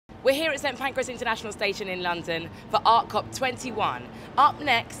We're here at St Pancras International Station in London for ArtCop21. Up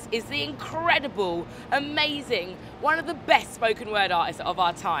next is the incredible, amazing, one of the best spoken word artists of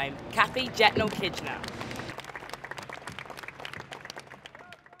our time, Jetnil-Kijiner.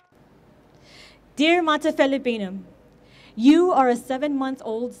 Dear Matafele Peinem, you are a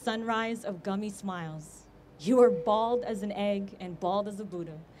 7-month-old sunrise of gummy smiles. You are bald as an egg and bald as a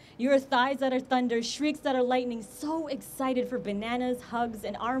Buddha. You are thighs that are thunder, shrieks that are lightning, so excited for bananas, hugs,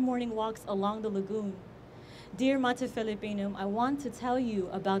 and our morning walks along the lagoon. Dear Matafele Peinem, I want to tell you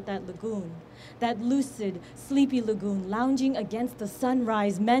about that lagoon, that lucid, sleepy lagoon lounging against the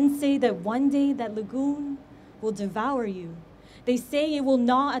sunrise. Men say that one day that lagoon will devour you. They say it will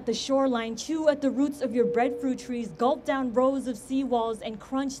gnaw at the shoreline, chew at the roots of your breadfruit trees, gulp down rows of seawalls, and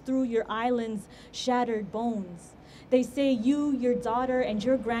crunch through your island's shattered bones. They say you, your daughter, and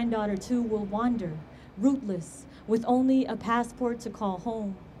your granddaughter too will wander, rootless, with only a passport to call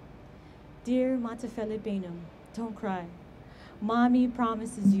home. Dear Matafele Peinem, don't cry. Mommy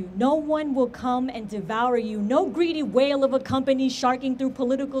promises you, no one will come and devour you. No greedy whale of a company sharking through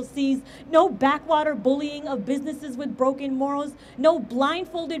political seas. No backwater bullying of businesses with broken morals. No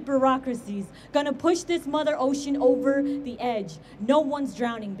blindfolded bureaucracies gonna push this mother ocean over the edge. No one's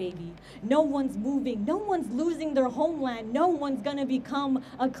drowning, baby. No one's moving. No one's losing their homeland. No one's gonna become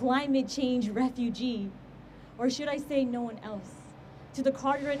a climate change refugee. Or should I say no one else? To the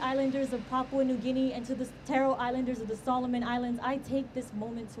Carteret Islanders of Papua New Guinea and to the Taro Islanders of the Solomon Islands, I take this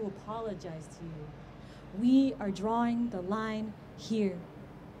moment to apologize to you. We are drawing the line here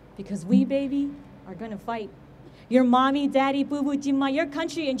because we, baby, are gonna fight. Your mommy, daddy, boo-boo, Jimma, your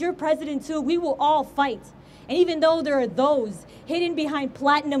country, and your president too, we will all fight. And even though there are those hidden behind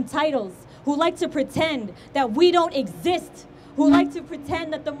platinum titles who like to pretend that we don't exist, who like to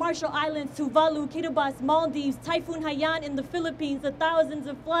pretend that the Marshall Islands, Tuvalu, Kiribati, Maldives, Typhoon Haiyan in the Philippines, the thousands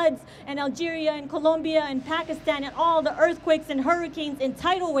of floods, and Algeria and Colombia and Pakistan, and all the earthquakes and hurricanes and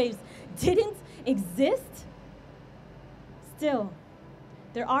tidal waves didn't exist? Still,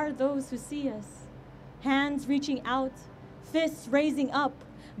 there are those who see us, hands reaching out, fists raising up,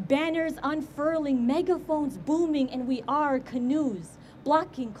 banners unfurling, megaphones booming, and we are canoes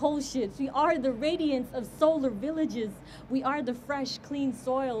blocking coal ships. We are the radiance of solar villages. We are the fresh, clean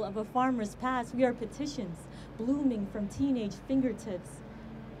soil of a farmer's past. We are petitions blooming from teenage fingertips.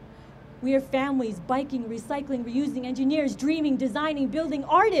 We are families biking, recycling, reusing, engineers, dreaming, designing, building,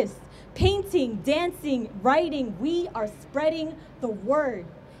 artists, painting, dancing, writing. We are spreading the word.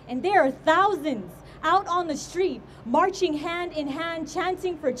 And there are thousands out on the street, marching hand in hand,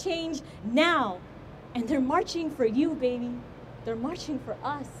 chanting for change now. And they're marching for you, baby. They're marching for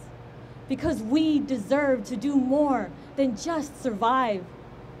us because we deserve to do more than just survive.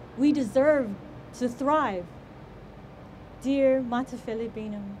 We deserve to thrive. Dear Matafele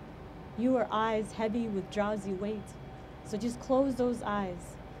Peinem, you are eyes heavy with drowsy weight. So just close those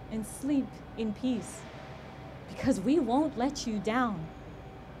eyes and sleep in peace because we won't let you down.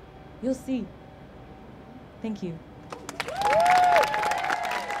 You'll see. Thank you.